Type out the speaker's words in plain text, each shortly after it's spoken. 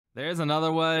There's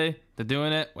another way to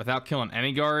doing it without killing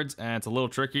any guards, and it's a little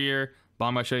trickier, but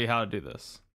I'm gonna show you how to do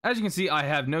this. As you can see, I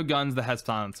have no guns that has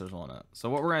silencers on it. So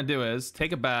what we're gonna do is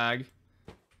take a bag,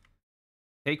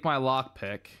 take my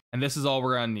lockpick, and this is all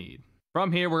we're gonna need.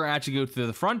 From here, we're gonna actually go through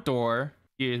the front door.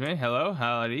 Excuse me, hello,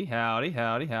 howdy, howdy,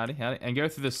 howdy, howdy, howdy, and go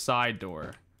through the side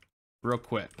door real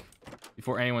quick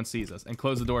before anyone sees us, and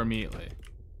close the door immediately.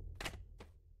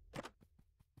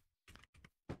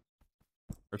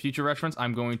 For future reference,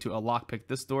 I'm going to lockpick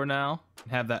this door now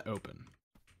and have that open.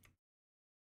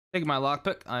 Taking my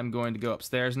lockpick, I'm going to go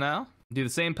upstairs now. Do the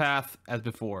same path as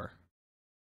before.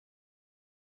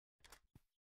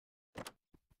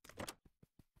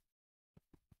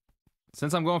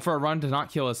 Since I'm going for a run to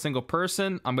not kill a single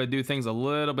person, I'm going to do things a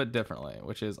little bit differently,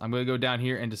 which is I'm going to go down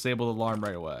here and disable the alarm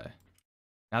right away.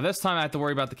 Now this time I have to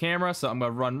worry about the camera, so I'm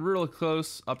going to run really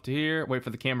close up to here, wait for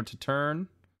the camera to turn.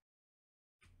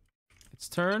 It's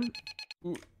turned.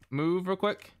 Ooh, move real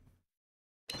quick.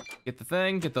 Get the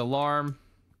thing, get the alarm.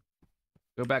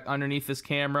 Go back underneath this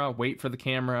camera, wait for the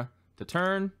camera to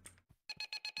turn.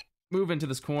 Move into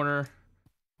this corner.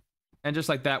 And just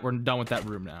like that, we're done with that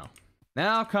room now.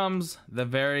 Now comes the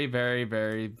very, very,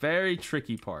 very, very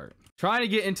tricky part. Try to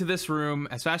get into this room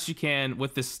as fast as you can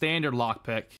with this standard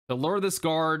lockpick to lure this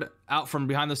guard out from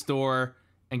behind this door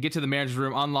and get to the manager's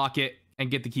room, unlock it, and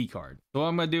get the key card. So what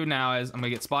I'm gonna do now is I'm gonna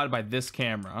get spotted by this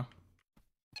camera.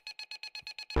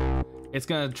 It's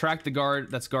gonna track the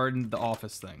guard that's guarding the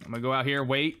office thing. I'm gonna go out here,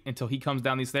 wait until he comes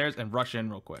down these stairs, and rush in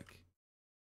real quick.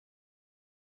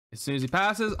 As soon as he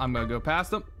passes, I'm gonna go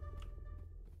past him.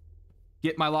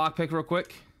 Get my lockpick real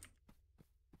quick.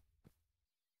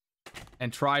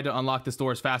 And try to unlock this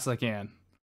door as fast as I can.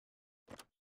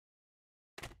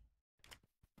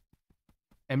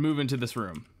 And move into this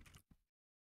room.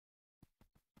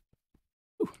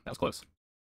 Ooh, that was close.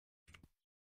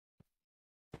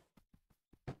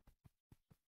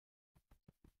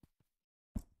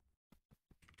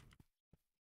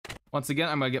 Once again,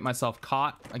 I'm gonna get myself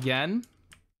caught again.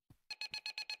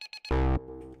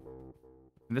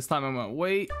 And this time I'm gonna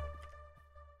wait.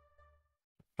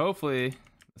 Hopefully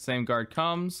the same guard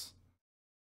comes.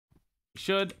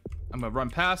 Should. I'm gonna run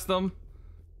past them.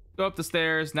 Go up the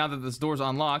stairs. Now that this door's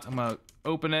unlocked, I'm gonna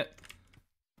open it.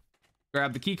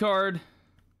 Grab the key card.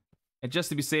 And just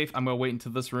to be safe, I'm gonna wait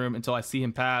until this room until I see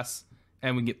him pass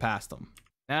and we can get past him.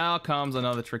 Now comes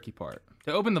another tricky part.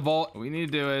 To open the vault, what we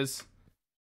need to do is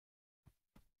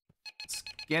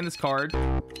scan this card.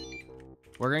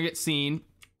 We're gonna get seen.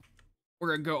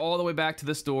 We're gonna go all the way back to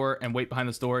this door and wait behind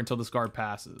this door until this guard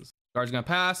passes. Guard's gonna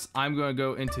pass. I'm gonna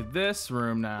go into this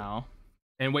room now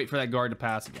and wait for that guard to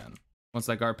pass again. Once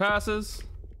that guard passes,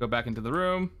 go back into the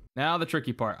room. Now the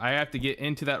tricky part. I have to get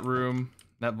into that room,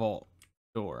 that vault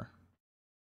door.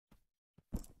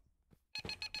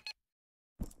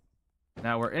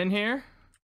 Now we're in here.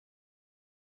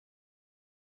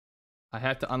 I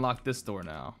have to unlock this door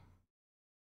now.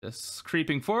 Just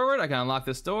creeping forward, I can unlock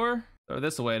this door. Throw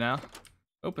this away now.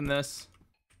 Open this.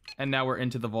 And now we're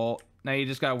into the vault. Now you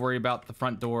just gotta worry about the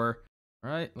front door.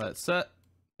 All right, let it set.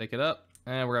 Pick it up.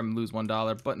 And we're gonna lose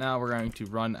 $1. But now we're going to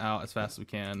run out as fast as we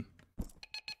can.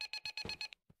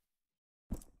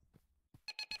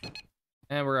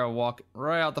 And we're gonna walk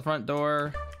right out the front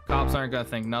door. Cops aren't gonna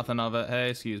think nothing of it. Hey,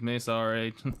 excuse me,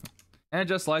 sorry. And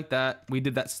just like that, we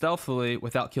did that stealthily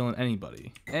without killing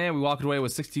anybody. And we walked away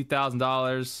with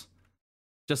 $62,000.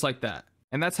 Just like that.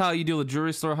 And that's how you do a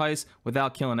jewelry store heist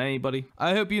without killing anybody.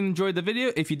 I hope you enjoyed the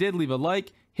video. If you did, leave a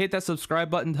like, hit that subscribe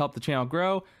button to help the channel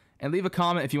grow, and leave a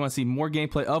comment if you want to see more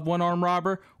gameplay of One Armed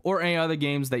Robber or any other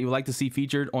games that you would like to see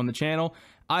featured on the channel.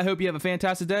 I hope you have a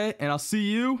fantastic day, and I'll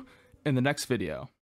see you in the next video.